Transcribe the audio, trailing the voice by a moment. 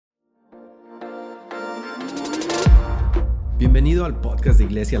Bienvenido al podcast de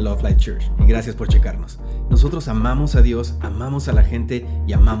Iglesia Love Life Church y gracias por checarnos. Nosotros amamos a Dios, amamos a la gente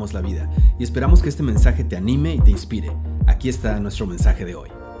y amamos la vida. Y esperamos que este mensaje te anime y te inspire. Aquí está nuestro mensaje de hoy.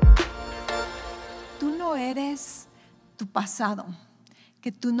 Tú no eres tu pasado,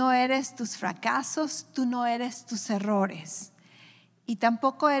 que tú no eres tus fracasos, tú no eres tus errores y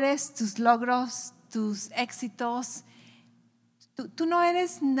tampoco eres tus logros, tus éxitos. Tú no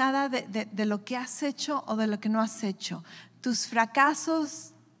eres nada de lo que has hecho o de lo que no has hecho. Tus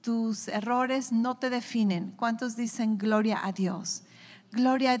fracasos, tus errores no te definen. ¿Cuántos dicen gloria a Dios?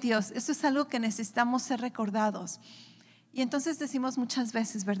 Gloria a Dios. Eso es algo que necesitamos ser recordados. Y entonces decimos muchas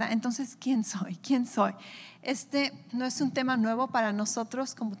veces, ¿verdad? Entonces, ¿quién soy? ¿Quién soy? Este no es un tema nuevo para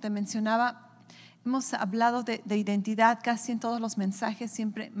nosotros, como te mencionaba. Hemos hablado de identidad casi en todos los mensajes.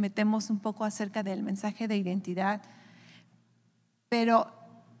 Siempre metemos un poco acerca del mensaje de identidad. Pero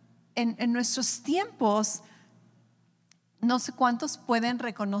en nuestros tiempos, no sé cuántos pueden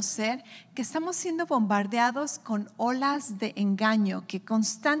reconocer que estamos siendo bombardeados con olas de engaño que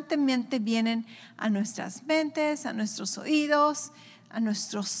constantemente vienen a nuestras mentes, a nuestros oídos, a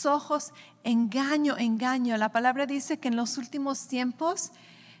nuestros ojos. Engaño, engaño. La palabra dice que en los últimos tiempos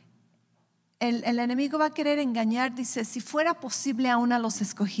el enemigo va a querer engañar, dice, si fuera posible aún a los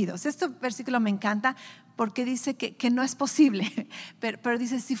escogidos. Este versículo me encanta porque dice que no es posible, pero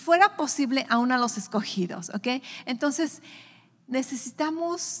dice, si fuera posible aún a los escogidos, ¿ok? Entonces,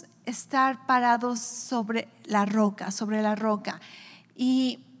 necesitamos estar parados sobre la roca.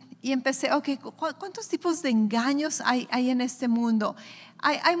 Y empecé, ok, ¿cuántos tipos de engaños hay en este mundo?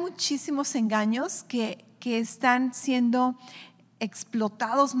 Hay muchísimos engaños que están siendo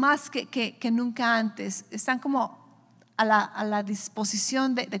explotados más que nunca antes. Están como a la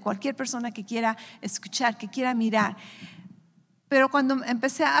disposición de cualquier persona que quiera escuchar, que quiera mirar. Pero cuando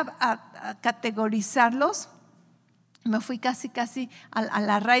empecé a categorizarlos, me fui casi a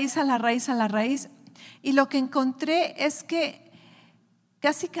la raíz. Y lo que encontré es que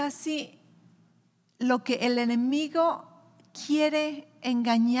casi lo que el enemigo quiere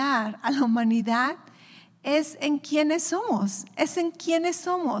engañar a la humanidad es en quiénes somos.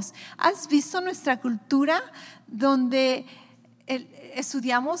 ¿Has visto nuestra cultura donde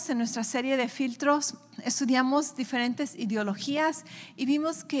estudiamos en nuestra serie de filtros, estudiamos diferentes ideologías y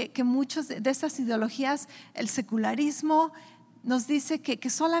vimos que muchas de estas ideologías, el secularismo, nos dice que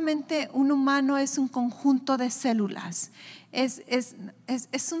solamente un humano es un conjunto de células, es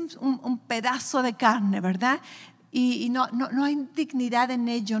un pedazo de carne, ¿verdad? Y no hay dignidad en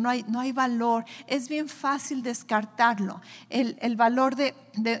ello, no hay valor. Es bien fácil descartarlo. El valor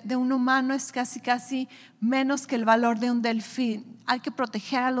de un humano es casi menos que el valor de un delfín. Hay que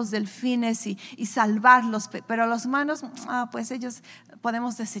proteger a los delfines y salvarlos, pero a los humanos, pues ellos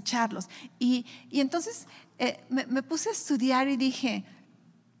podemos desecharlos. Y entonces me puse a estudiar y dije,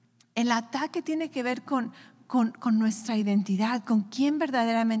 el ataque tiene que ver con nuestra identidad, con quién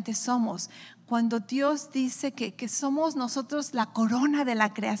verdaderamente somos. Cuando Dios dice que somos nosotros la corona de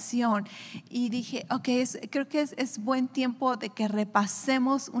la creación. Y dije, ok, creo que es buen tiempo de que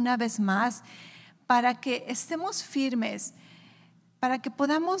repasemos una vez más para que estemos firmes, para que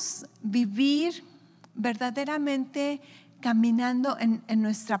podamos vivir verdaderamente caminando en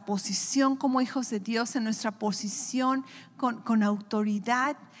nuestra posición como hijos de Dios, en nuestra posición con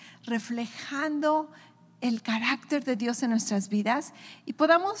autoridad, reflejando el carácter de Dios en nuestras vidas y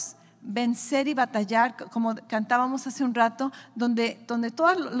podamos vencer y batallar, como cantábamos hace un rato, donde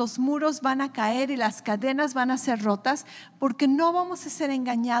todos los muros van a caer y las cadenas van a ser rotas, porque no vamos a ser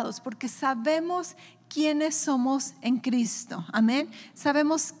engañados, porque sabemos quiénes somos en Cristo. Amén.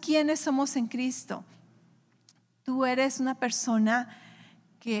 Sabemos quiénes somos en Cristo. Tú eres una persona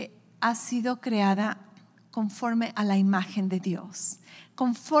que ha sido creada conforme a la imagen de Dios.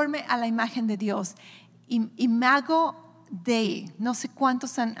 Conforme a la imagen de Dios. Imago Dei, no sé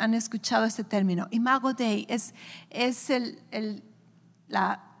cuántos han escuchado este término. Imago Dei es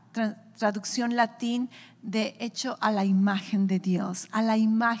la traducción latín de hecho a la imagen de Dios, a la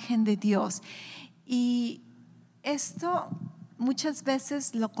imagen de Dios. Y esto muchas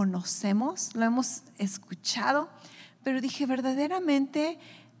veces lo conocemos, lo hemos escuchado, pero dije, ¿verdaderamente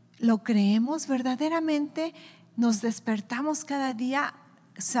lo creemos? ¿Verdaderamente nos despertamos cada día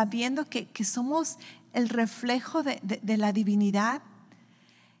sabiendo que somos el reflejo de la divinidad?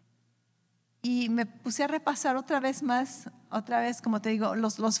 Y me puse a repasar otra vez, como te digo,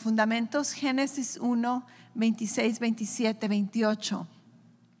 los fundamentos. Génesis 1, 26, 27, 28,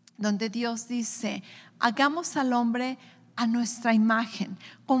 donde Dios dice, hagamos al hombre a nuestra imagen,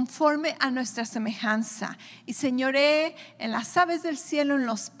 conforme a nuestra semejanza. Y señoré en las aves del cielo, en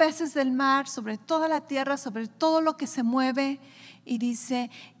los peces del mar, sobre toda la tierra, sobre todo lo que se mueve. Y dice,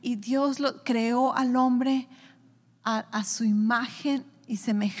 y Dios lo creó al hombre a su imagen y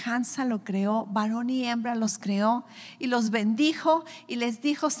semejanza lo creó, varón y hembra los creó, y los bendijo y les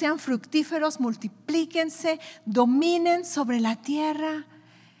dijo: sean fructíferos, multiplíquense, dominen sobre la tierra.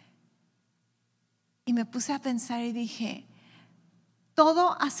 Y me puse a pensar y dije,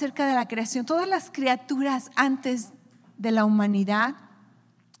 todo acerca de la creación, todas las criaturas antes de la humanidad,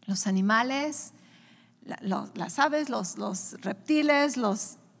 los animales, las aves, los reptiles,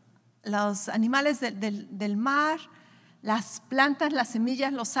 los animales del mar, las plantas, las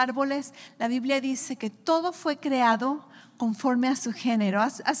semillas, los árboles, la Biblia dice que todo fue creado conforme a su género.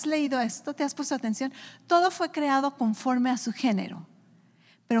 ¿Has leído esto? ¿Te has puesto atención? Todo fue creado conforme a su género.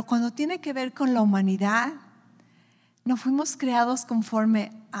 Pero cuando tiene que ver con la humanidad, no fuimos creados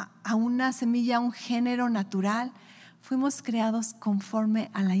conforme a una semilla, a un género natural. Fuimos creados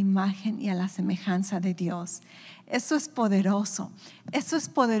conforme a la imagen y a la semejanza de Dios. Eso es poderoso. Eso es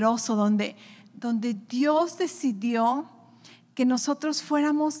poderoso donde Dios decidió que nosotros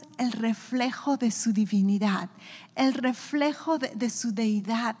fuéramos el reflejo de su divinidad, el reflejo de su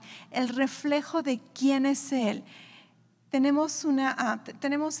deidad, el reflejo de quién es Él. Tenemos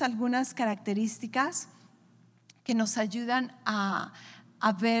algunas características que nos ayudan a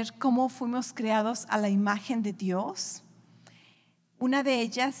ver cómo fuimos creados a la imagen de Dios. Una de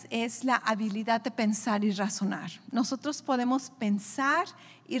ellas es la habilidad de pensar y razonar. Nosotros podemos pensar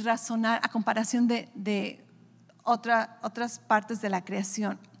y razonar a comparación de otras partes de la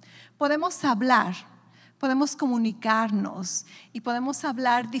creación. Podemos hablar, podemos comunicarnos y podemos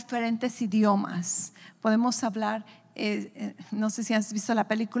hablar diferentes idiomas. Podemos hablar, no sé si has visto la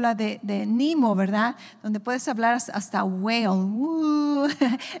película de Nemo, ¿verdad? Donde puedes hablar hasta whale.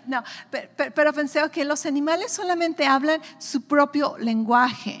 No, pero pensé que los animales solamente hablan su propio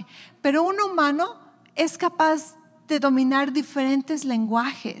lenguaje, pero un humano es capaz de dominar diferentes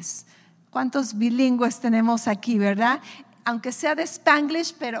lenguajes. ¿Cuántos bilingües tenemos aquí, verdad? Aunque sea de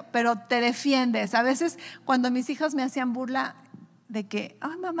Spanglish, pero te defiendes. A veces cuando mis hijos me hacían burla de que,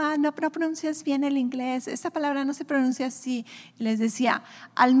 mamá, no pronuncias bien el inglés, esa palabra no se pronuncia así, les decía,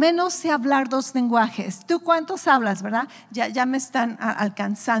 al menos sé hablar 2 lenguajes. ¿Tú cuántos hablas, verdad? Ya me están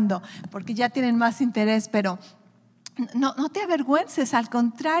alcanzando porque ya tienen más interés, pero no te avergüences, al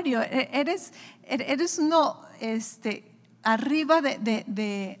contrario, eres uno arriba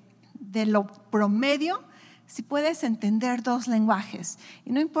de lo promedio si puedes entender 2 lenguajes.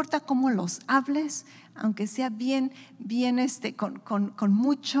 Y no importa cómo los hables, aunque sea bien con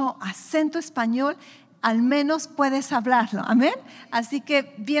mucho acento español, al menos puedes hablarlo. Amén. Así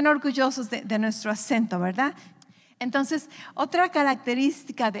que bien orgullosos de nuestro acento, ¿verdad? Entonces, otra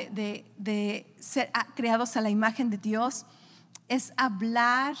característica de ser creados a la imagen de Dios es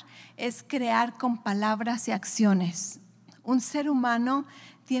hablar, es crear con palabras y acciones. Un ser humano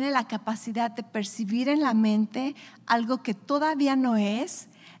tiene la capacidad de percibir en la mente algo que todavía no es,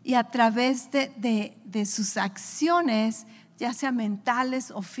 y a través de sus acciones, ya sea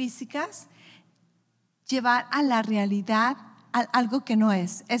mentales o físicas, llevar a la realidad algo que no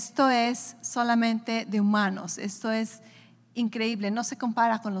es. Esto es solamente de humanos, esto es increíble, no se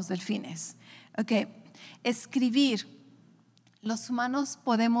compara con los delfines. Escribir. Los humanos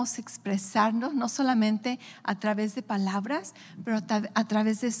podemos expresarnos no solamente a través de palabras, pero a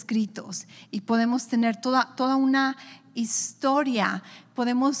través de escritos. Y podemos tener toda una historia,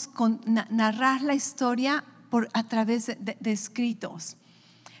 podemos narrar la historia a través de escritos.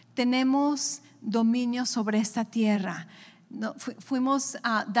 Tenemos dominio sobre esta tierra. Fuimos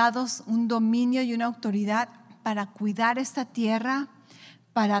dados un dominio y una autoridad para cuidar esta tierra,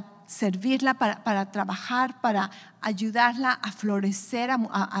 para servirla, para trabajar, para ayudarla a florecer,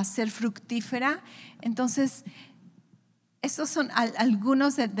 a ser fructífera. Entonces, estos son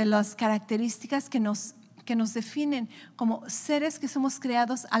algunos de las características que nos definen como seres que somos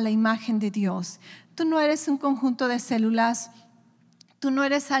creados a la imagen de Dios. Tú no eres un conjunto de células, tú no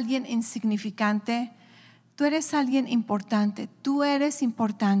eres alguien insignificante, tú eres alguien importante, tú eres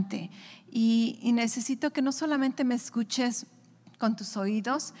importante. Y necesito que no solamente me escuches con tus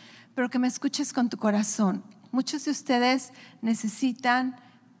oídos, pero que me escuches con tu corazón. Muchos de ustedes necesitan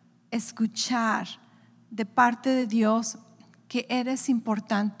escuchar de parte de Dios que eres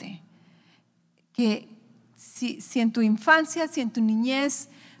importante, que si en tu infancia, si en tu niñez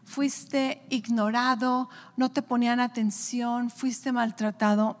fuiste ignorado, no te ponían atención, fuiste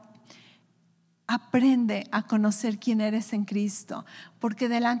maltratado, aprende a conocer quién eres en Cristo, porque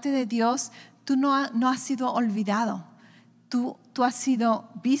delante de Dios tú no has sido olvidado. Tú has sido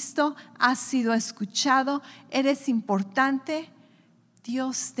visto, has sido escuchado, eres importante.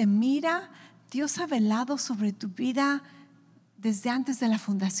 Dios te mira, Dios ha velado sobre tu vida desde antes de la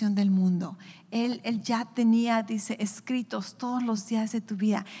fundación del mundo. Él ya tenía, dice, escritos todos los días de tu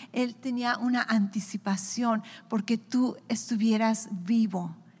vida. Él tenía una anticipación porque tú estuvieras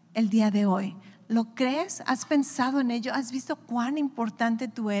vivo el día de hoy. ¿Lo crees? ¿Has pensado en ello? ¿Has visto cuán importante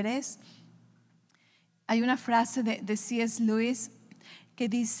tú eres? Hay una frase de C.S. Lewis que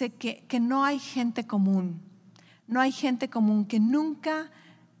dice que no hay gente común. No hay gente común, que nunca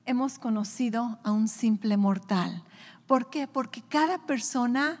hemos conocido a un simple mortal. ¿Por qué? Porque cada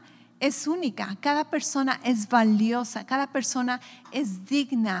persona es única, cada persona es valiosa, cada persona es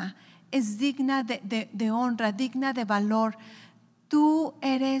digna de honra, digna de valor. Tú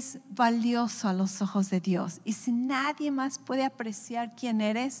eres valioso a los ojos de Dios. Y si nadie más puede apreciar quién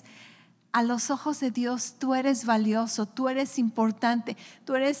eres, a los ojos de Dios tú eres valioso, tú eres importante,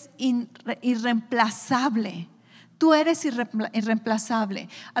 tú eres irreemplazable. Tú eres irreemplazable.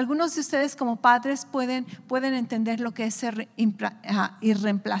 Algunos de ustedes como padres pueden entender lo que es ser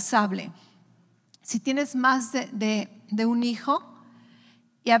irreemplazable. Si tienes más de un hijo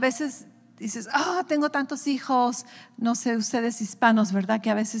y a veces dices, tengo tantos hijos, no sé, ustedes hispanos, ¿verdad? Que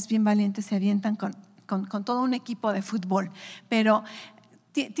a veces bien valientes se avientan con todo un equipo de fútbol. Pero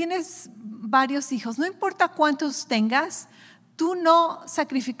tienes varios hijos, no importa cuántos tengas, tú no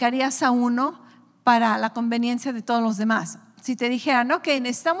sacrificarías a uno para la conveniencia de todos los demás. Si te dijeran, ok,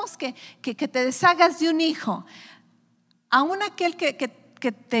 necesitamos que te deshagas de un hijo, aún aquel que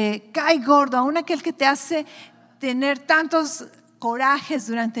te cae gordo, aún aquel que te hace tener tantos corajes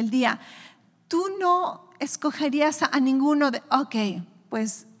durante el día, tú no escogerías a ninguno de, ok,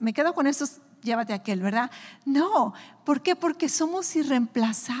 pues me quedo con estos, llévate a aquel, ¿verdad? No, ¿por qué? Porque somos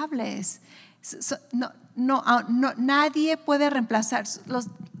irreemplazables. Nadie puede reemplazar.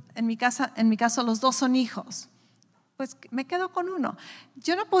 En mi caso, los dos son hijos. Pues me quedo con uno.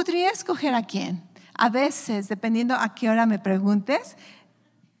 Yo no podría escoger a quién. A veces, dependiendo a qué hora me preguntes,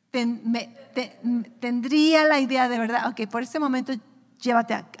 tendría la idea de verdad, ok, por este momento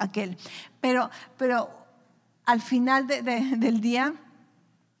llévate a aquel. Pero al final del día,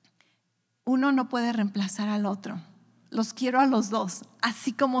 uno no puede reemplazar al otro. Los quiero a los dos,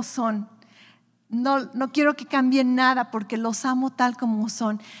 así como son. No quiero que cambien nada porque los amo tal como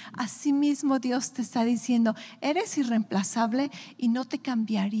son. Asimismo Dios te está diciendo, eres irreemplazable y no te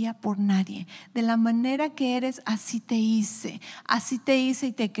cambiaría por nadie. De la manera que eres, así te hice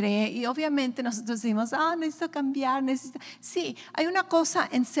y te creé. Y obviamente nosotros decimos, necesito cambiar, Sí, hay una cosa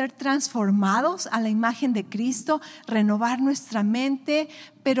en ser transformados a la imagen de Cristo, renovar nuestra mente,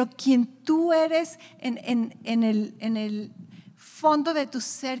 pero quien tú eres en el fondo de tu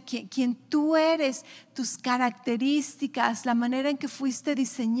ser, quien tú eres, tus características, la manera en que fuiste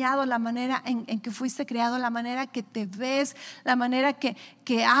diseñado, la manera en que fuiste creado, la manera que te ves, la manera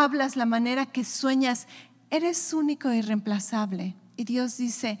que hablas, la manera que sueñas, eres único e irreemplazable. Y Dios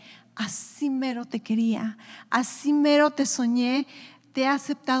dice, así mero te quería, así mero te soñé, te he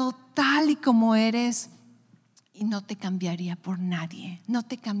aceptado tal y como eres. Y no te cambiaría por nadie, no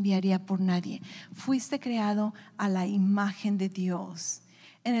te cambiaría por nadie. Fuiste creado a la imagen de Dios.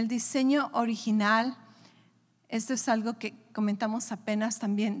 En el diseño original, esto es algo que comentamos apenas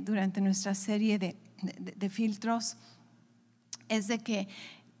también durante nuestra serie de filtros, es de que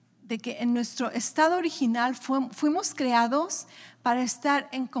en nuestro estado original fuimos creados para estar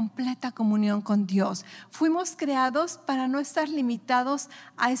en completa comunión con Dios. Fuimos creados para no estar limitados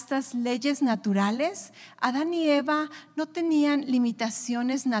a estas leyes naturales. Adán y Eva no tenían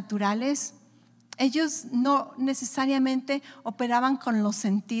limitaciones naturales. Ellos no necesariamente operaban con los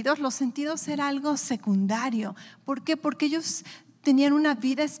sentidos. Los sentidos era algo secundario. ¿Por qué? Porque ellos tenían una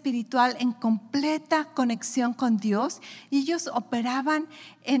vida espiritual en completa conexión con Dios y ellos operaban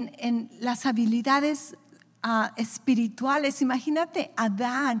en las habilidades espirituales. Imagínate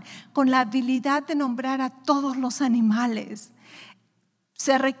Adán con la habilidad de nombrar a todos los animales.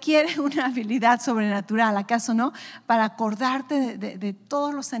 Se requiere una habilidad sobrenatural, ¿acaso no? Para acordarte de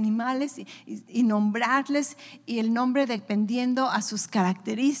todos los animales y nombrarles, y el nombre dependiendo a sus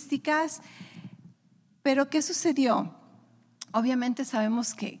características. Pero ¿qué sucedió? Obviamente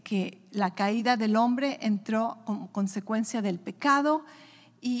sabemos que la caída del hombre entró como consecuencia del pecado,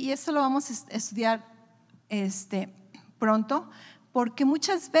 y eso lo vamos a estudiar pronto, porque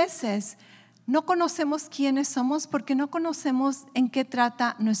muchas veces no conocemos quiénes somos porque no conocemos en qué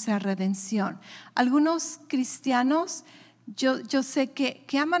trata nuestra redención. Algunos cristianos Yo sé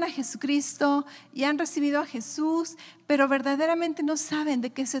que aman a Jesucristo y han recibido a Jesús, pero verdaderamente no saben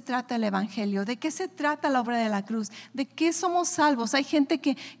de qué se trata el Evangelio, de qué se trata la obra de la cruz, de qué somos salvos. Hay gente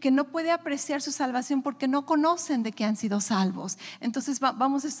que no puede apreciar su salvación porque no conocen de qué han sido salvos. Entonces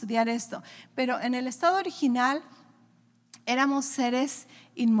vamos a estudiar esto. Pero en el estado original éramos seres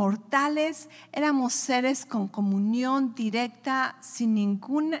inmortales, éramos seres con comunión directa, sin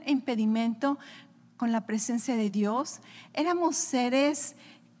ningún impedimento con la presencia de Dios. Éramos seres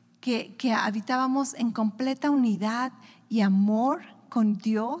que habitábamos en completa unidad y amor con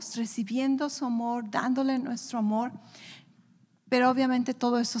Dios, recibiendo su amor, dándole nuestro amor. Pero obviamente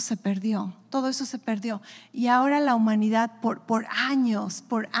todo eso se perdió. Y ahora la humanidad por años,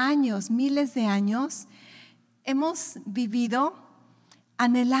 miles de años, hemos vivido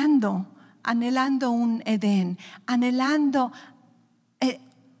anhelando un Edén, anhelando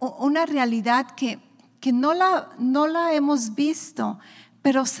una realidad que no la hemos visto,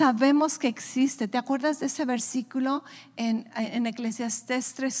 pero sabemos que existe. ¿Te acuerdas de ese versículo en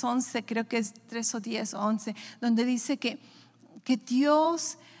Eclesiastés 3:11? Creo que es 3 o 10 o 11, donde dice que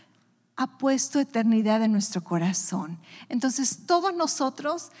Dios ha puesto eternidad en nuestro corazón. Entonces todos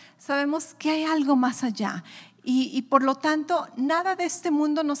nosotros sabemos que hay algo más allá y por lo tanto nada de este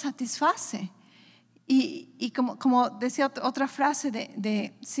mundo nos satisface. Y como decía otra frase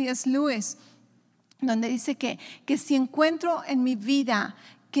de C.S. Lewis, donde dice que si encuentro en mi vida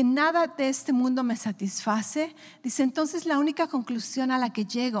que nada de este mundo me satisface, dice, entonces la única conclusión a la que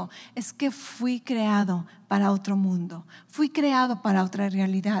llego es que fui creado para otro mundo, fui creado para otra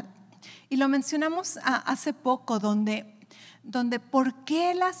realidad. Y lo mencionamos hace poco, donde ¿por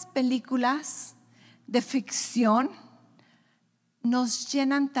qué las películas de ficción nos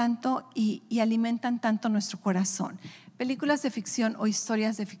llenan tanto y alimentan tanto nuestro corazón? Películas de ficción o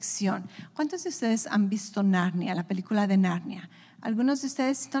historias de ficción. ¿Cuántos de ustedes han visto Narnia, la película de Narnia? Algunos de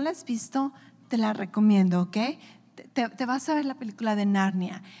ustedes, si no la has visto, te la recomiendo, ¿ok? Te vas a ver la película de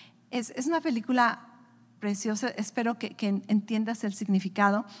Narnia. Es una película preciosa, espero que entiendas el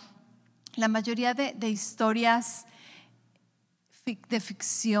significado. La mayoría de historias de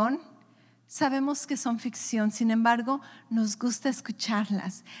ficción sabemos que son ficción, sin embargo, nos gusta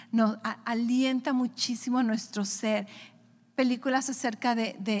escucharlas, nos alienta muchísimo nuestro ser. Películas acerca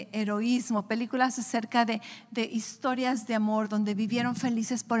de heroísmo, películas acerca de historias de amor donde vivieron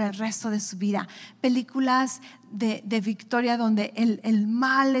felices por el resto de su vida, películas de victoria donde el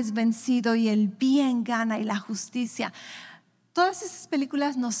mal es vencido y el bien gana y la justicia. Todas esas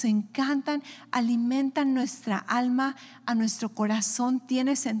películas nos encantan, alimentan nuestra alma, a nuestro corazón,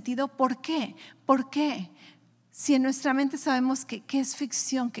 tiene sentido. ¿Por qué? ¿Por qué? Si en nuestra mente sabemos que es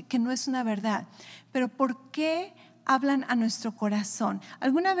ficción, que no es una verdad, pero ¿por qué hablan a nuestro corazón?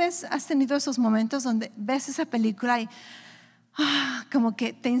 ¿Alguna vez has tenido esos momentos donde ves esa película y como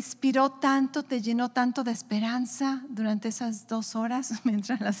que te inspiró tanto, te llenó tanto de esperanza durante esas 2 horas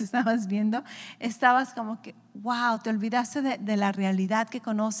mientras las estabas viendo? Estabas como que, wow, te olvidaste de la realidad que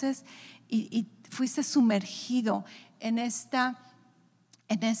conoces y fuiste sumergido en este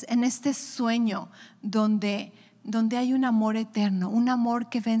sueño donde hay un amor eterno, un amor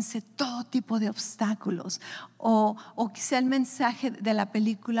que vence todo tipo de obstáculos. O quizá el mensaje de la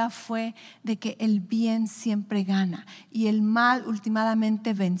película fue de que el bien siempre gana y el mal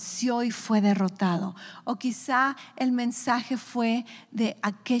últimamente venció y fue derrotado. O quizá el mensaje fue de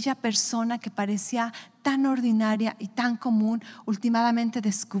aquella persona que parecía tan ordinaria y tan común, últimamente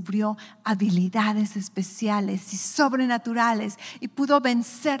descubrió habilidades especiales y sobrenaturales y pudo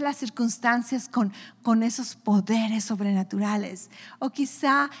vencer las circunstancias con esos poderes sobrenaturales. O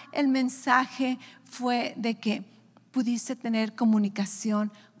quizá el mensaje fue de que pudiste tener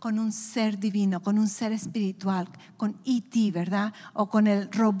comunicación con un ser divino, con un ser espiritual, con E.T., ¿verdad? O con el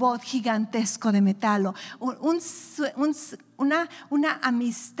robot gigantesco de metal, o una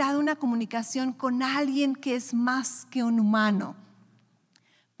amistad, una comunicación con alguien que es más que un humano.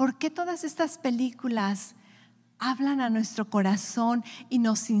 ¿Por qué todas estas películas hablan a nuestro corazón y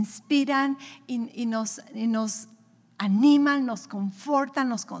nos inspiran y nos animan, nos confortan,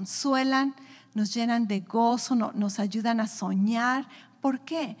 nos consuelan, nos llenan de gozo, nos ayudan a soñar? ¿Por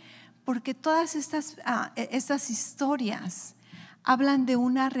qué? Porque todas estas historias hablan de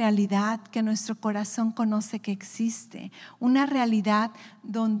una realidad que nuestro corazón conoce que existe, una realidad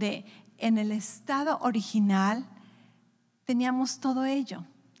donde en el estado original teníamos todo ello,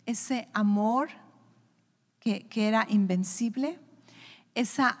 ese amor que era invencible,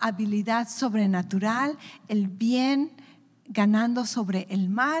 esa habilidad sobrenatural, el bien ganando sobre el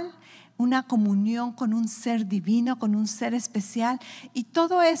mal, una comunión con un ser divino, con un ser especial, y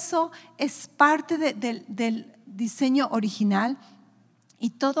todo eso es parte diseño original. Y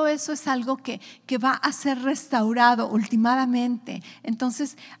todo eso es algo que va a ser restaurado últimamente.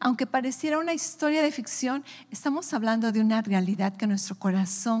 Entonces, aunque pareciera una historia de ficción, estamos hablando de una realidad que nuestro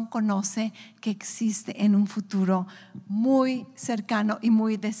corazón conoce que existe en un futuro muy cercano y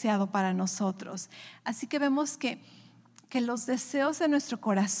muy deseado para nosotros. Así que vemos que los deseos de nuestro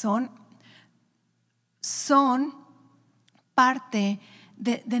corazón son parte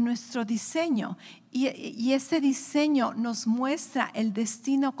de nuestro diseño y ese diseño nos muestra el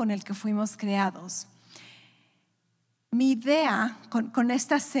destino con el que fuimos creados. Mi idea con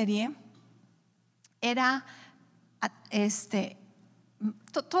esta serie era,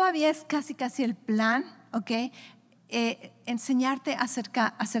 todavía es casi el plan, ¿ok? Enseñarte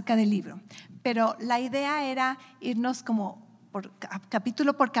acerca del libro, pero la idea era irnos como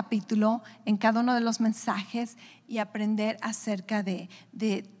capítulo por capítulo en cada uno de los mensajes y aprender acerca de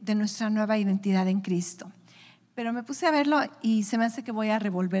nuestra nueva identidad en Cristo. Pero me puse a verlo y se me hace que voy a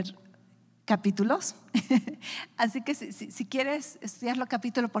revolver capítulos. Así que si quieres estudiarlo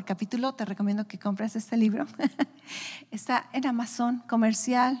capítulo por capítulo, te recomiendo que compres este libro. Está en Amazon,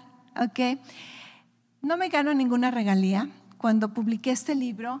 comercial, ¿ok? No me gano ninguna regalía. Cuando publiqué este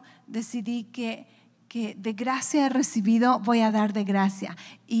libro, decidí que de gracia he recibido, voy a dar de gracia.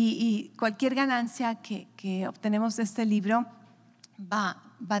 Y cualquier ganancia que obtenemos de este libro va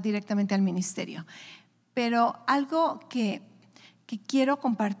directamente al ministerio. Pero algo que quiero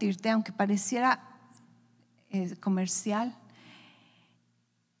compartirte, aunque pareciera comercial,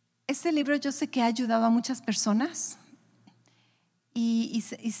 este libro yo sé que ha ayudado a muchas personas y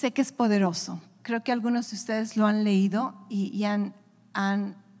sé que es poderoso. Creo que algunos de ustedes lo han leído y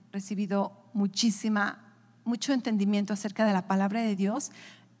han recibido mucho entendimiento acerca de la palabra de Dios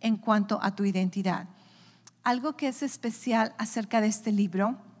en cuanto a tu identidad. Algo que es especial acerca de este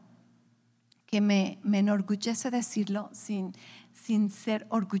libro, que me enorgullece decirlo sin ser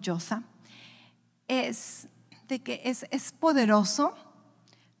orgullosa, es de que es poderoso,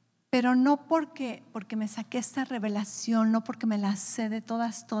 pero no porque me saqué esta revelación, no porque me la sé de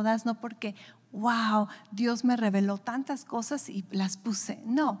todas, no porque wow, Dios me reveló tantas cosas y las puse.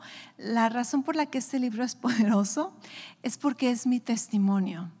 No, la razón por la que este libro es poderoso es porque es mi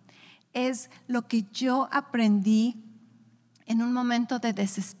testimonio. Es lo que yo aprendí en un momento de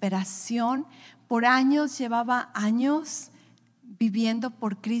desesperación. Por años, llevaba años viviendo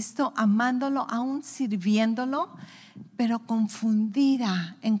por Cristo, amándolo, aún sirviéndolo, pero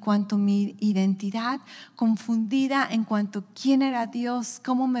confundida en cuanto a mi identidad, confundida en cuanto a quién era Dios,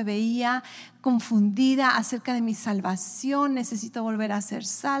 cómo me veía, confundida acerca de mi salvación. Necesito volver a ser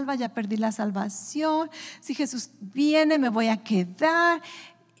salva, ya perdí la salvación. Si Jesús viene, me voy a quedar.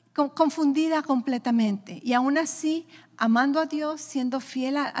 Confundida completamente. Y aún así, amando a Dios, siendo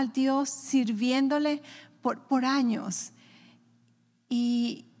fiel a Dios, sirviéndole por años.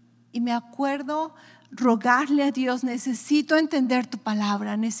 Y me acuerdo rogarle a Dios, necesito entender tu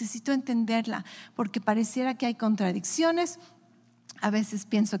palabra, necesito entenderla, porque pareciera que hay contradicciones. A veces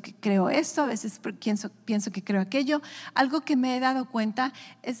pienso que creo esto, a veces pienso que creo aquello. Algo que me he dado cuenta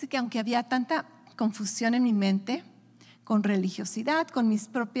es que aunque había tanta confusión en mi mente, con religiosidad, con mis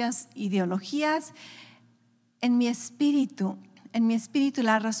propias ideologías, en mi espíritu,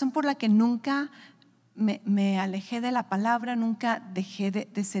 la razón por la que nunca me alejé de la palabra, nunca dejé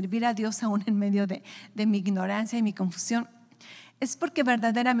de servir a Dios aún en medio de mi ignorancia y mi confusión, es porque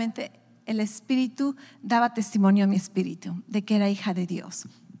verdaderamente el Espíritu daba testimonio a mi espíritu de que era hija de Dios.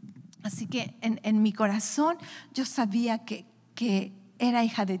 Así que en mi corazón yo sabía que era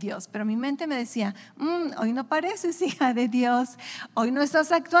hija de Dios, pero mi mente me decía, hoy no pareces hija de Dios, hoy no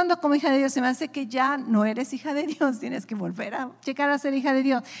estás actuando como hija de Dios, se me hace que ya no eres hija de Dios, tienes que volver a llegar a ser hija de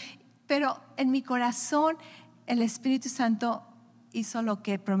Dios. Pero en mi corazón el Espíritu Santo hizo lo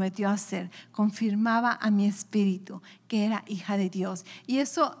que prometió hacer, confirmaba a mi espíritu que era hija de Dios. Y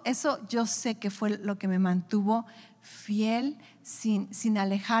eso yo sé que fue lo que me mantuvo fiel, sin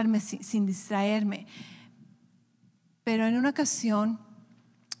alejarme, sin distraerme. Pero en una ocasión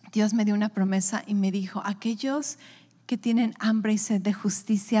Dios me dio una promesa y me dijo, aquellos que tienen hambre y sed de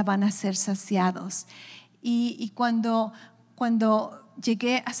justicia van a ser saciados. Y cuando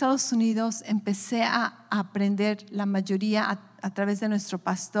llegué a Estados Unidos, empecé a aprender la mayoría a través de nuestro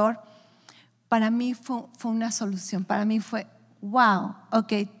pastor. Para mí fue una solución, para mí fue, wow,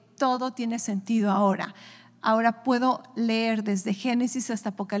 ok, todo tiene sentido ahora. Ahora puedo leer desde Génesis hasta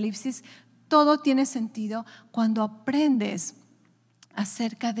Apocalipsis, todo tiene sentido cuando aprendes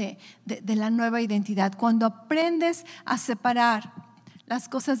acerca de la nueva identidad, cuando aprendes a separar las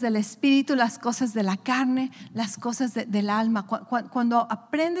cosas del espíritu, las cosas de la carne, las cosas del alma. Cuando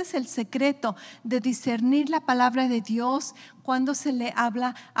aprendes el secreto de discernir la palabra de Dios, cuando se le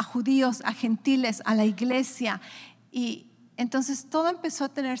habla a judíos, a gentiles, a la iglesia, y entonces todo empezó a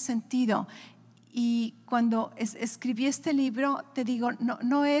tener sentido. Y cuando escribí este libro, te digo,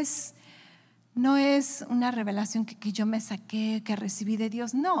 no es una revelación que yo me saqué, que recibí de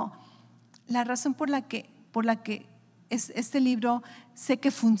Dios. No, la razón por la que este libro sé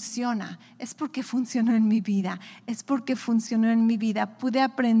que funciona es porque funcionó en mi vida. Es porque funcionó en mi vida. Pude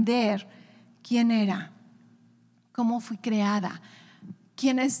aprender quién era, cómo fui creada,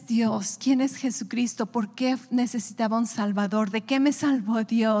 quién es Dios, quién es Jesucristo, por qué necesitaba un Salvador, de qué me salvó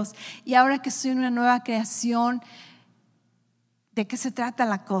Dios. Y ahora que soy una nueva creación, ¿de qué se trata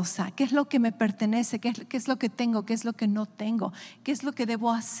la cosa? ¿Qué es lo que me pertenece? ¿Qué es lo que tengo? ¿Qué es lo que no tengo? ¿Qué es lo que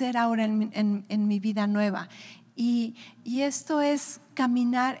debo hacer ahora en mi vida nueva? Y esto es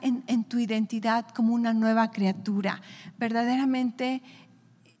caminar en tu identidad como una nueva criatura. Verdaderamente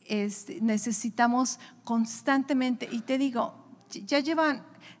necesitamos constantemente, y te digo, ya llevan,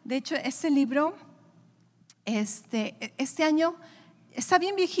 de hecho este libro, este año, está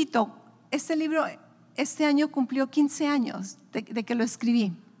bien viejito, este libro este año cumplió 15 años de que lo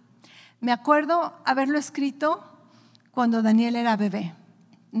escribí. Me acuerdo haberlo escrito cuando Daniel era bebé.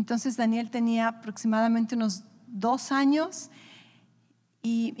 Entonces Daniel tenía aproximadamente unos 2 años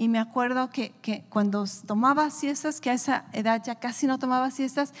y me acuerdo que cuando tomaba siestas, que a esa edad ya casi no tomaba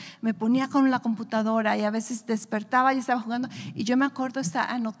siestas, me ponía con la computadora y a veces despertaba y estaba jugando, y yo me acuerdo estar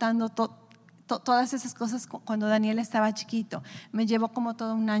anotando todas esas cosas cuando Daniel estaba chiquito. Me llevó como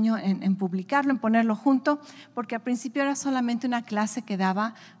todo un año en publicarlo, en ponerlo junto, porque al principio era solamente una clase que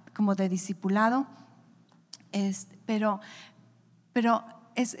daba como de discipulado, pero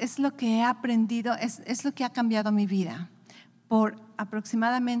es lo que he aprendido, es lo que ha cambiado mi vida. Por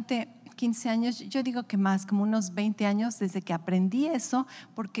aproximadamente 15 años, yo digo que más, como unos 20 años desde que aprendí eso,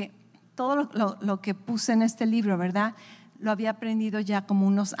 porque todo lo que puse en este libro, ¿verdad?, lo había aprendido ya como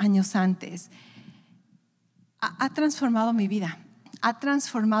unos años antes. Ha transformado mi vida,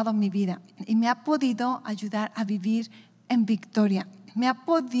 y me ha podido ayudar a vivir en victoria. Me ha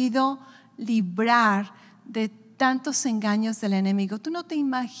podido librar de tantos engaños del enemigo. Tú no te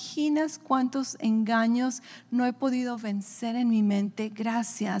imaginas cuántos engaños no he podido vencer en mi mente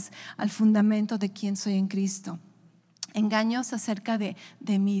gracias al fundamento de quién soy en Cristo. Engaños acerca de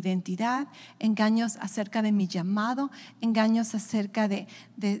mi identidad, engaños acerca de mi llamado, engaños acerca de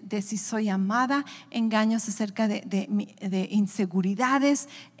si soy amada, engaños acerca de inseguridades.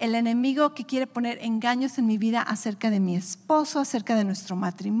 El enemigo que quiere poner engaños en mi vida acerca de mi esposo, acerca de nuestro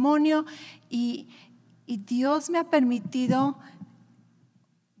matrimonio, y Dios me ha permitido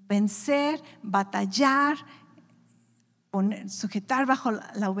vencer, batallar, sujetar bajo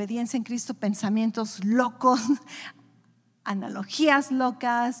la obediencia en Cristo pensamientos locos, analogías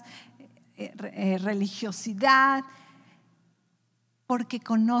locas, religiosidad, porque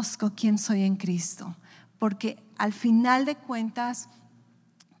conozco quién soy en Cristo. Porque al final de cuentas,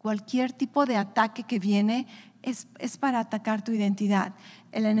 cualquier tipo de ataque que viene es para atacar tu identidad.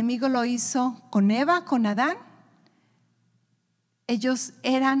 El enemigo lo hizo con Eva, con Adán. Ellos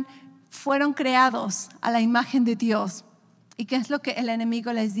fueron creados a la imagen de Dios. ¿Y qué es lo que el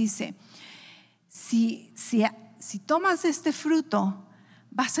enemigo les dice? Si tomas este fruto,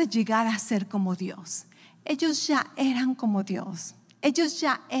 vas a llegar a ser como Dios. Ellos ya eran como Dios.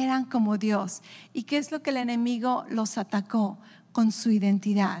 ¿Y qué es lo que el enemigo los atacó? Con su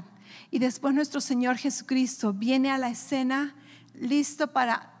identidad. Y después nuestro Señor Jesucristo viene a la escena, listo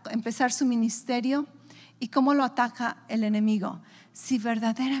para empezar su ministerio. ¿Y cómo lo ataca el enemigo? Si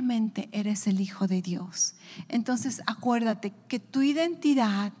verdaderamente eres el Hijo de Dios, entonces acuérdate que tu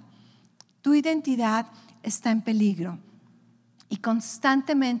identidad está en peligro. Y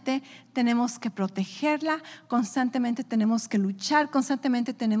constantemente tenemos que protegerla, constantemente tenemos que luchar,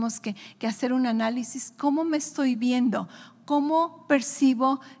 constantemente tenemos que hacer un análisis. ¿Cómo me estoy viendo? ¿Cómo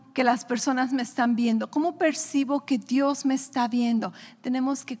percibo que las personas me están viendo? ¿Cómo percibo que Dios me está viendo?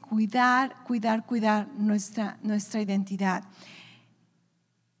 Tenemos que cuidar nuestra identidad.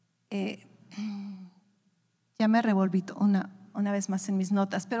 Ya me revolví una vez más en mis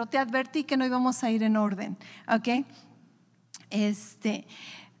notas, pero te advertí que no íbamos a ir en orden, ¿ok?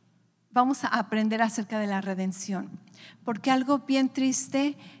 Vamos a aprender acerca de la redención, porque algo bien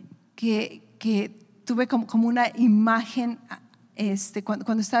triste que tuve como una imagen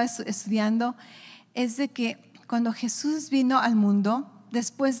cuando estaba estudiando es de que cuando Jesús vino al mundo,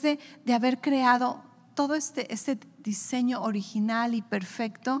 después de haber creado todo este diseño original y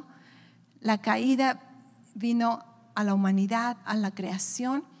perfecto, la caída vino a la humanidad, a la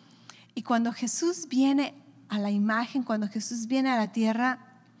creación. Y cuando Jesús viene a la imagen, cuando Jesús viene a la tierra,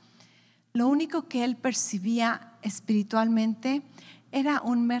 lo único que él percibía espiritualmente era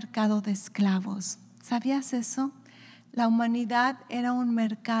un mercado de esclavos. ¿Sabías eso? La humanidad era un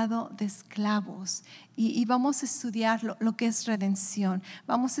mercado de esclavos. Y vamos a estudiar lo que es redención.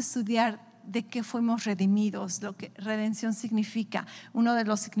 Vamos a estudiar de qué fuimos redimidos, lo que redención significa. Uno de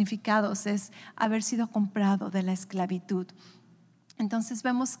los significados es haber sido comprado de la esclavitud. Entonces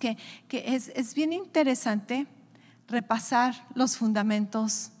vemos que es bien interesante repasar los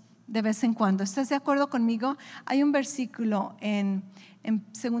fundamentos de vez en cuando. ¿Estás de acuerdo conmigo? Hay un versículo en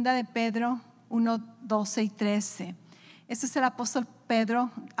 2 de Pedro 1, 12 y 13. Este es el apóstol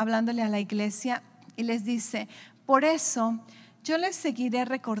Pedro hablándole a la iglesia y les dice: por eso yo les seguiré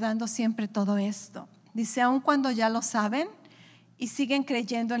recordando siempre todo esto. Dice, aun cuando ya lo saben y siguen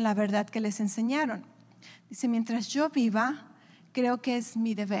creyendo en la verdad que les enseñaron. Dice, mientras yo viva, creo que es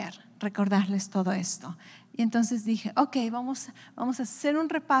mi deber recordarles todo esto. Y entonces dije, ok, vamos a hacer un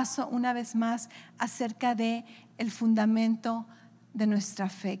repaso una vez más acerca de el fundamento de nuestra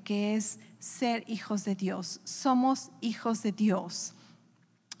fe, que es ser hijos de Dios. Somos hijos de Dios.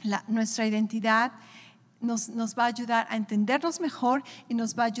 Nuestra identidad nos va a ayudar a entendernos mejor y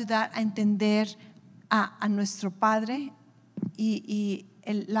nos va a ayudar a entender a nuestro Padre y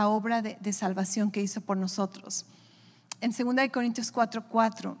la obra de salvación que hizo por nosotros. En 2 Corintios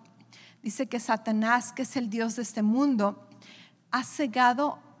 4:4 dice que Satanás, que es el Dios de este mundo, ha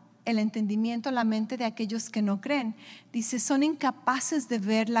cegado el entendimiento, la mente de aquellos que no creen. Dice, son incapaces de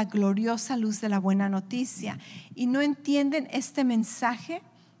ver la gloriosa luz de la buena noticia y no entienden este mensaje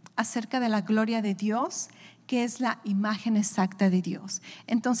acerca de la gloria de Dios, que es la imagen exacta de Dios.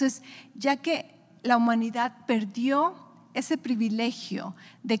 Entonces, ya que la humanidad perdió ese privilegio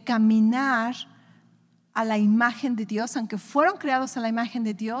de caminar a la imagen de Dios, aunque fueron creados a la imagen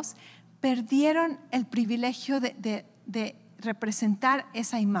de Dios, perdieron el privilegio de representar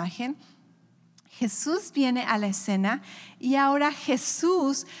esa imagen. Jesús viene a la escena y ahora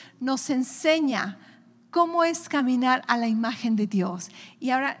Jesús nos enseña cómo es caminar a la imagen de Dios. Y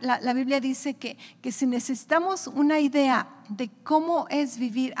ahora la Biblia dice que si necesitamos una idea de cómo es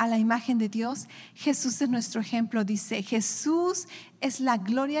vivir a la imagen de Dios, Jesús es nuestro ejemplo. Dice, Jesús es la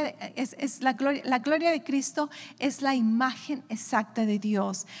gloria, la gloria de Cristo es la imagen exacta de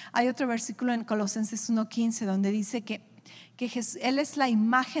Dios. Hay otro versículo en Colosenses 1:15 donde dice que Él es la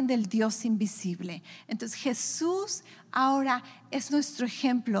imagen del Dios invisible. Entonces Jesús ahora es nuestro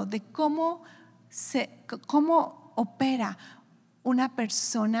ejemplo de cómo opera una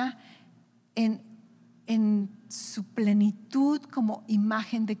persona en su plenitud como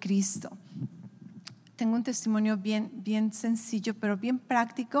imagen de Cristo. Tengo un testimonio bien sencillo, pero bien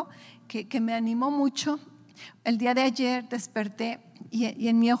práctico, que me animó mucho. El día de ayer desperté y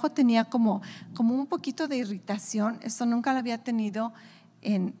en mi ojo tenía como un poquito de irritación. Esto nunca lo había tenido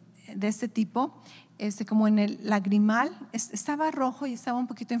de este tipo. Como en el lagrimal, estaba rojo y estaba un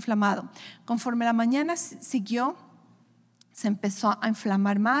poquito inflamado. Conforme la mañana siguió, se empezó a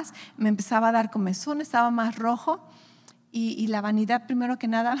inflamar más, me empezaba a dar comezón, estaba más rojo y la vanidad primero que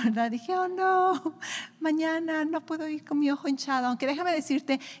nada, ¿verdad? Dije, oh no, mañana no puedo ir con mi ojo hinchado, aunque déjame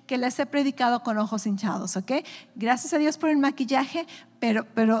decirte que les he predicado con ojos hinchados, ¿ok? Gracias a Dios por el maquillaje, pero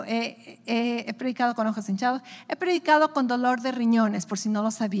he predicado con ojos hinchados, he predicado con dolor de riñones, por si no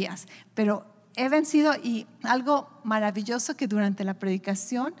lo sabías, pero he vencido. Y algo maravilloso que durante la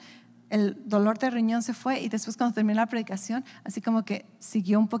predicación el dolor de riñón se fue y después cuando terminé la predicación así como que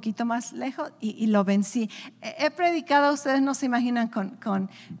siguió un poquito más lejos y lo vencí. He predicado, ustedes no se imaginan,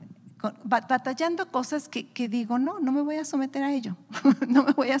 batallando cosas que digo, no me voy a someter a ello. No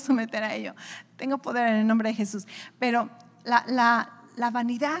me voy a someter a ello. Tengo poder en el nombre de Jesús. Pero la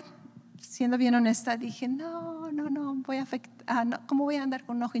vanidad, siendo bien honesta, dije, no, voy a afectar, no, ¿cómo voy a andar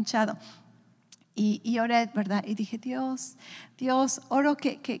con un ojo hinchado? Y oré, ¿verdad? Y dije, Dios, oro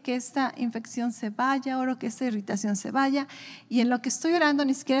que esta infección se vaya, oro que esta irritación se vaya. Y en lo que estoy orando,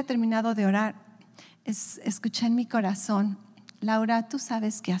 ni siquiera he terminado de orar, escuché en mi corazón, Laura, tú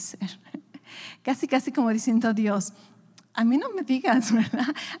sabes qué hacer. Casi como diciendo, Dios, a mí no me digas,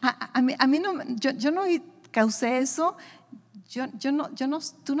 ¿verdad? A mí no, yo no causé eso,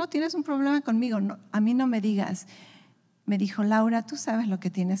 tú no tienes un problema conmigo, no, a mí no me digas. Me dijo, Laura, tú sabes lo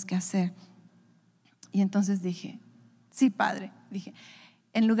que tienes que hacer. Y entonces dije, sí, Padre. Dije,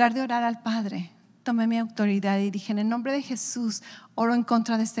 en lugar de orar al Padre, tomé mi autoridad y dije, en el nombre de Jesús, oro en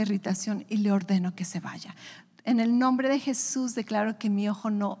contra de esta irritación y le ordeno que se vaya. En el nombre de Jesús declaro que mi ojo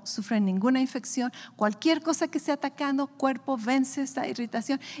no sufre ninguna infección. Cualquier cosa que esté atacando, cuerpo, vence esta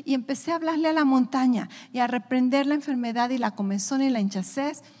irritación. Y empecé a hablarle a la montaña y a reprender la enfermedad y la comezón y la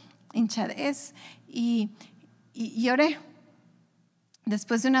hinchadez. Y oré.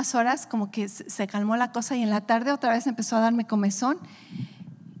 Después de unas horas como que se calmó la cosa y en la tarde otra vez empezó a darme comezón.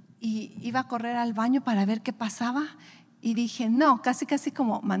 Y iba a correr al baño para ver qué pasaba. Y dije, no, casi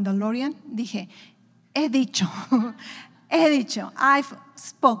como Mandalorian, dije, he dicho, I've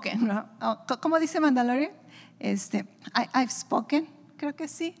spoken. ¿No? ¿Cómo dice Mandalorian? I've spoken, creo que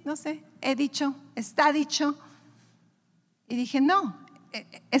sí, no sé. He dicho, está dicho. Y dije, no,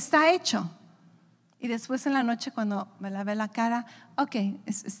 está hecho. Y después en la noche cuando me lavé la cara,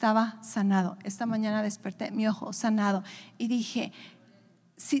 estaba sanado. Esta mañana desperté, mi ojo sanado. Y dije,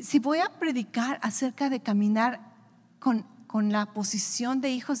 si voy a predicar acerca de caminar con la posición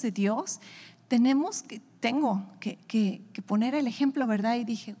de hijos de Dios, tengo que poner el ejemplo, ¿verdad? Y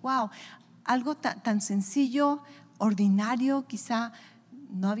dije, wow, algo tan sencillo, ordinario, quizá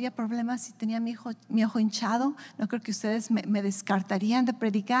no había problema si tenía mi ojo hinchado. No creo que ustedes me descartarían de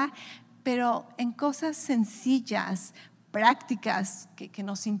predicar, pero en cosas sencillas, prácticas que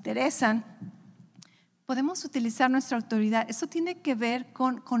nos interesan, podemos utilizar nuestra autoridad. Eso tiene que ver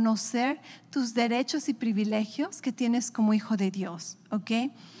con conocer tus derechos y privilegios que tienes como hijo de Dios, ¿ok?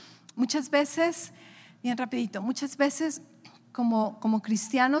 Muchas veces, bien rapidito, como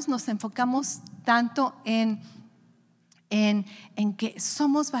cristianos nos enfocamos tanto en que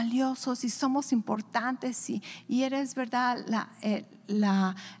somos valiosos y somos importantes y eres, ¿verdad?,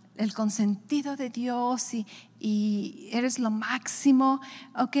 el consentido de Dios y eres lo máximo.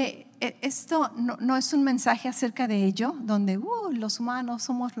 Esto no es un mensaje acerca de ello, donde los humanos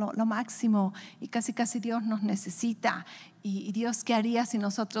somos lo máximo y casi Dios nos necesita y Dios ¿qué haría si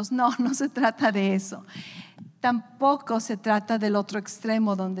nosotros? No se trata de eso. Tampoco se trata del otro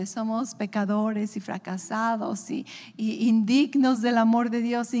extremo donde somos pecadores y fracasados y indignos del amor de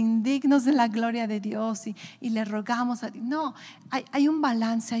Dios, indignos de la gloria de Dios y le rogamos a Dios. No, hay un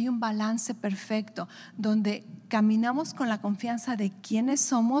balance perfecto donde caminamos con la confianza de quiénes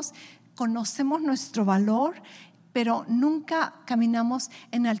somos, conocemos nuestro valor, pero nunca caminamos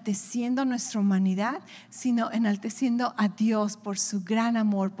enalteciendo nuestra humanidad, sino enalteciendo a Dios por su gran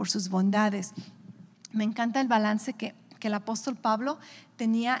amor, por sus bondades. Me encanta el balance que el apóstol Pablo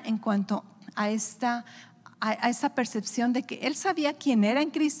tenía en cuanto a esa percepción de que él sabía quién era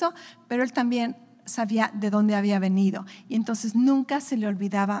en Cristo, pero él también sabía de dónde había venido. Y entonces nunca se le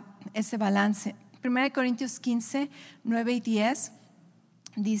olvidaba ese balance. 1 Corintios 15, 9 y 10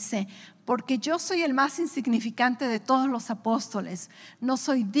 dice, porque yo soy el más insignificante de todos los apóstoles, no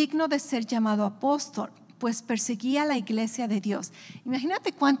soy digno de ser llamado apóstol, pues perseguía la iglesia de Dios.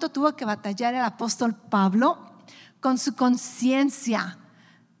 Imagínate cuánto tuvo que batallar el apóstol Pablo con su conciencia.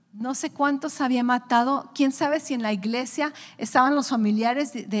 No sé cuántos había matado. Quién sabe si en la iglesia estaban los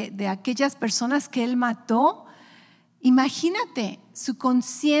familiares de aquellas personas que él mató. Imagínate su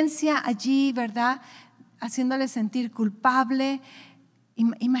conciencia allí, ¿verdad?, haciéndole sentir culpable.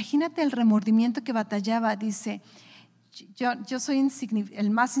 Imagínate el remordimiento que batallaba. Dice, yo soy el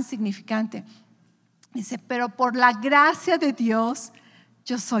más insignificante. Dice, pero por la gracia de Dios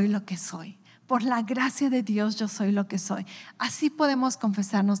yo soy lo que soy. Por la gracia de Dios yo soy lo que soy. Así podemos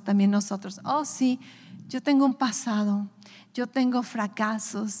confesarnos también nosotros. Sí, yo tengo un pasado, yo tengo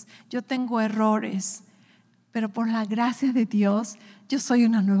fracasos, yo tengo errores, pero por la gracia de Dios yo soy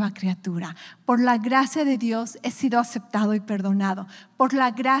una nueva criatura. Por la gracia de Dios he sido aceptado y perdonado. Por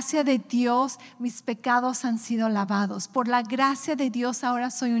la gracia de Dios mis pecados han sido lavados. Por la gracia de Dios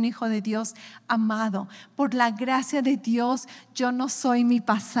ahora soy un hijo de Dios amado. Por la gracia de Dios yo no soy mi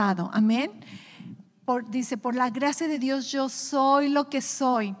pasado. Amén. Dice, por la gracia de Dios yo soy lo que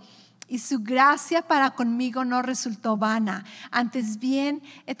soy. Y su gracia para conmigo no resultó vana. Antes bien,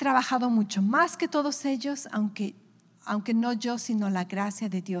 he trabajado mucho más que todos ellos, aunque no yo, sino la gracia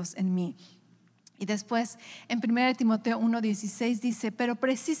de Dios en mí. Y después, en 1 Timoteo 1:16 dice, pero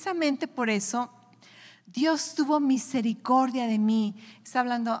precisamente por eso Dios tuvo misericordia de mí. Está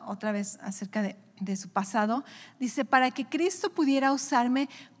hablando otra vez acerca de su pasado. Dice, para que Cristo pudiera usarme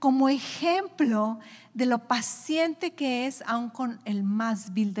como ejemplo de lo paciente que es aun con el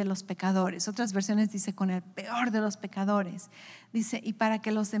más vil de los pecadores. Otras versiones dice con el peor de los pecadores. Dice, y para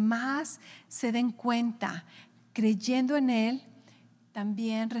que los demás se den cuenta, creyendo en Él,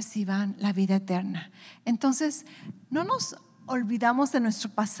 también reciban la vida eterna. Entonces, no nos olvidamos de nuestro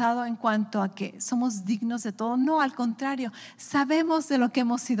pasado en cuanto a que somos dignos de todo. No, al contrario, sabemos de lo que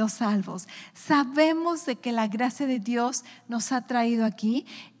hemos sido salvos. Sabemos de que la gracia de Dios nos ha traído aquí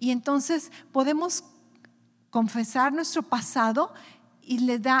y entonces podemos confesar nuestro pasado y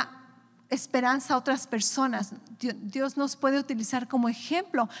le da esperanza a otras personas. Dios nos puede utilizar como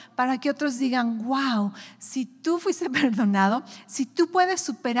ejemplo para que otros digan, wow, si tú fuiste perdonado, si tú puedes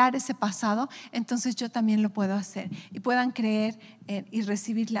superar ese pasado, entonces yo también lo puedo hacer, y puedan creer y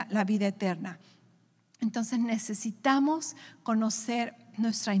recibir la vida eterna. Entonces necesitamos conocer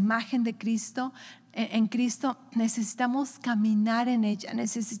nuestra imagen de Cristo. En Cristo necesitamos caminar en ella,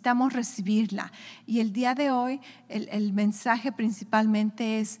 necesitamos recibirla. Y el día de hoy el mensaje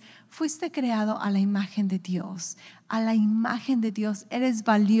principalmente es: fuiste creado a la imagen de Dios, a la imagen de Dios. Eres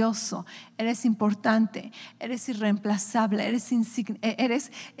valioso, eres importante, eres irreemplazable,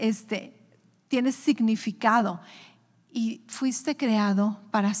 tienes significado. Y fuiste creado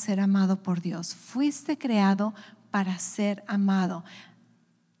para ser amado por Dios. Fuiste creado para ser amado.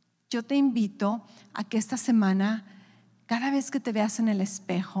 Yo te invito a que esta semana, cada vez que te veas en el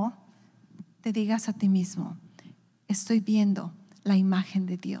espejo, te digas a ti mismo: estoy viendo la imagen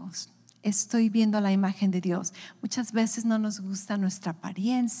de Dios. Estoy viendo la imagen de Dios. Muchas veces no nos gusta nuestra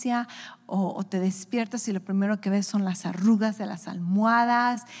apariencia, o te despiertas y lo primero que ves son las arrugas de las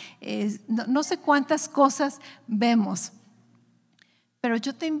almohadas. No sé cuántas cosas vemos, pero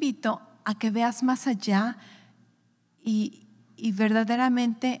yo te invito a que veas más allá y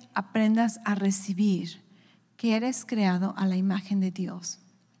verdaderamente aprendas a recibir que eres creado a la imagen de Dios.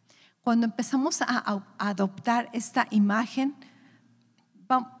 Cuando empezamos a adoptar esta imagen,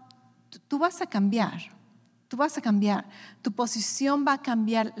 tú vas a cambiar. Tú vas a cambiar. Tu posición va a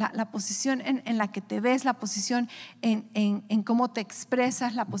cambiar. La posición en la que te ves, la posición en cómo te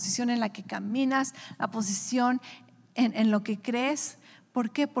expresas, la posición en la que caminas, la posición en lo que crees.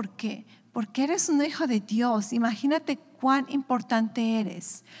 ¿Por qué? Porque eres un hijo de Dios. Imagínate cuán importante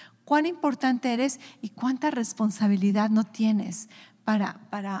eres y cuánta responsabilidad no tienes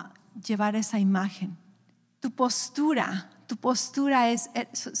para llevar esa imagen. Tu postura es: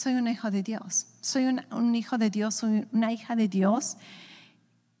 soy un hijo de Dios, soy un hijo de Dios, soy una hija de Dios,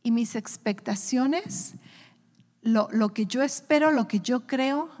 y mis expectaciones, lo que yo espero, lo que yo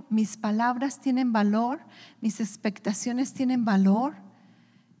creo, mis palabras tienen valor, mis expectaciones tienen valor.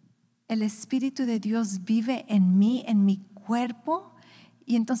 El Espíritu de Dios vive en mí, en mi cuerpo,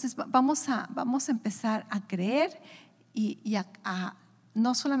 y entonces vamos a empezar a creer y a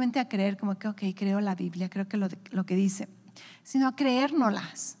no solamente a creer como que ok, creo la Biblia, creo que lo que dice, sino a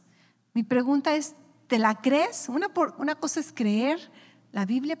creérnoslas. Mi pregunta es: ¿te la crees? Una cosa es creer la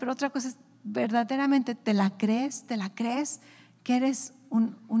Biblia, pero otra cosa es verdaderamente ¿te la crees? ¿Te la crees que eres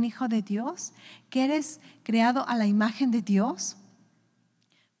un hijo de Dios? ¿Que eres creado a la imagen de Dios?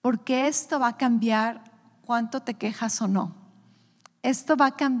 Porque esto va a cambiar cuánto te quejas o no. Esto va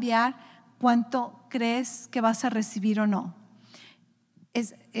a cambiar cuánto crees que vas a recibir o no.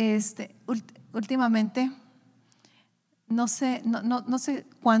 Últimamente, no sé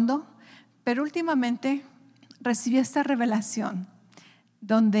cuándo, pero últimamente recibí esta revelación,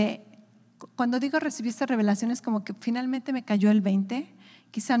 donde cuando digo recibí esta revelación es como que finalmente me cayó el 20,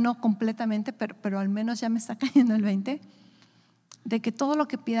 quizá no completamente, pero al menos ya me está cayendo el 20, de que todo lo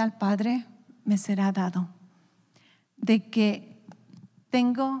que pida al Padre me será dado, de que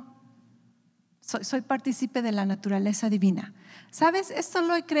soy partícipe de la naturaleza divina. ¿Sabes? Esto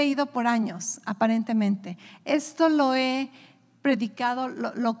lo he creído por años, aparentemente. Esto lo he predicado,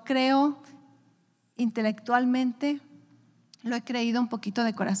 lo creo intelectualmente, lo he creído un poquito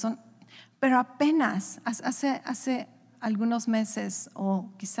de corazón, pero apenas hace algunos meses, o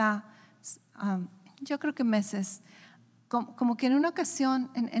quizá yo creo que meses, como que en una ocasión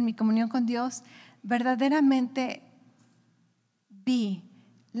en mi comunión con Dios, verdaderamente vi: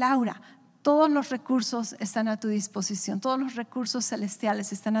 Laura, todos los recursos están a tu disposición, todos los recursos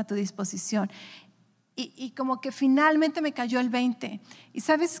celestiales están a tu disposición. Y como que finalmente me cayó el 20. ¿Y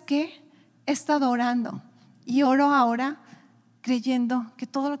sabes qué? He estado orando y oro ahora creyendo que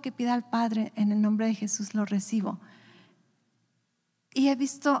todo lo que pida al Padre en el nombre de Jesús lo recibo. Y he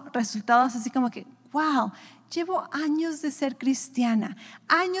visto resultados así como que, wow, llevo años de ser cristiana,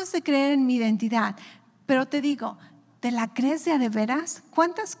 años de creer en mi identidad, pero te digo, ¿te la crees de a de veras?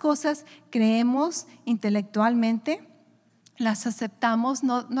 ¿Cuántas cosas creemos intelectualmente? Las aceptamos,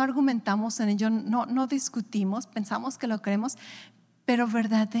 no argumentamos en ello, no discutimos, pensamos que lo creemos, pero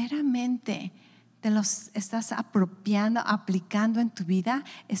verdaderamente te los estás apropiando, aplicando en tu vida,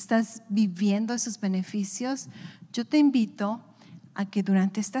 estás viviendo esos beneficios. Yo te invito a que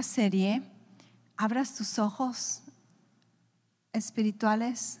durante esta serie abras tus ojos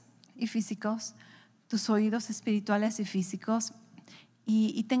espirituales y físicos, tus oídos espirituales y físicos,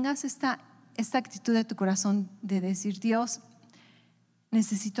 y tengas esta actitud de tu corazón de decir: Dios,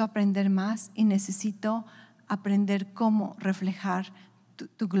 necesito aprender más y necesito aprender cómo reflejar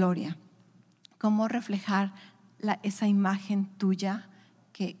tu gloria, cómo reflejar esa imagen tuya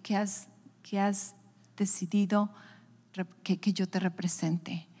que has decidido que yo te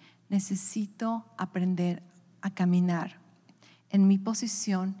represente. Necesito aprender a caminar en mi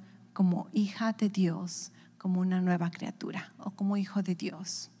posición como hija de Dios, como una nueva criatura o como hijo de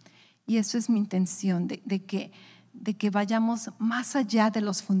Dios. Y eso es mi intención, de que vayamos más allá de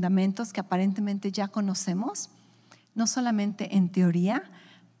los fundamentos que aparentemente ya conocemos, no solamente en teoría,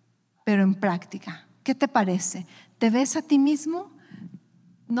 pero en práctica. ¿Qué te parece? ¿Te ves a ti mismo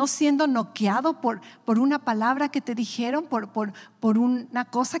no siendo noqueado por una palabra que te dijeron, por una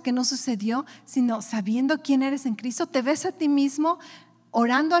cosa que no sucedió, sino sabiendo quién eres en Cristo? ¿Te ves a ti mismo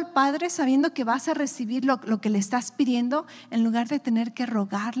orando al Padre sabiendo que vas a recibir lo que le estás pidiendo en lugar de tener que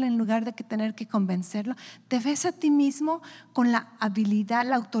rogarle, en lugar de tener que convencerlo? ¿Te ves a ti mismo con la habilidad,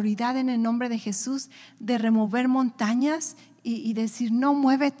 la autoridad en el nombre de Jesús de remover montañas y decir, no,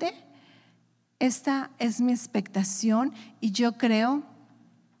 muévete? Esta es mi expectación y yo creo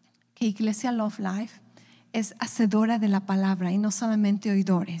que Iglesia Love Life es hacedora de la palabra y no solamente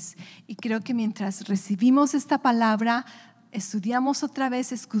oidores. Y creo que mientras recibimos esta palabra, estudiamos otra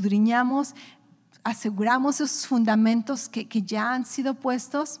vez, escudriñamos, aseguramos esos fundamentos que ya han sido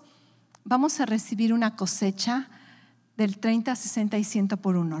puestos, vamos a recibir una cosecha del 30, 60 y 100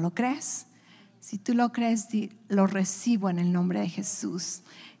 por uno. ¿Lo crees? Si tú lo crees, lo recibo en el nombre de Jesús.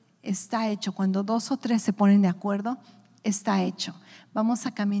 Está hecho. Cuando 2 o 3 se ponen de acuerdo, está hecho. Vamos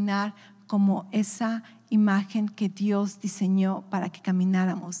a caminar como esa imagen que Dios diseñó para que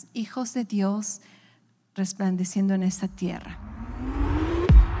camináramos, hijos de Dios resplandeciendo en esta tierra.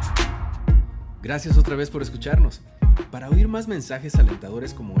 Gracias otra vez por escucharnos. Para oír más mensajes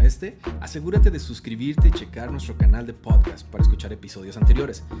alentadores como este, asegúrate de suscribirte y checar nuestro canal de podcast para escuchar episodios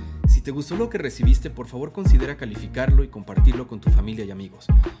anteriores. Si te gustó lo que recibiste, por favor considera calificarlo y compartirlo con tu familia y amigos.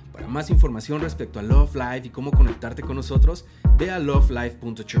 Para más información respecto a Love Life y cómo conectarte con nosotros, ve a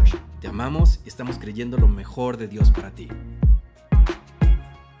lovelife.church. Te amamos y estamos creyendo lo mejor de Dios para ti.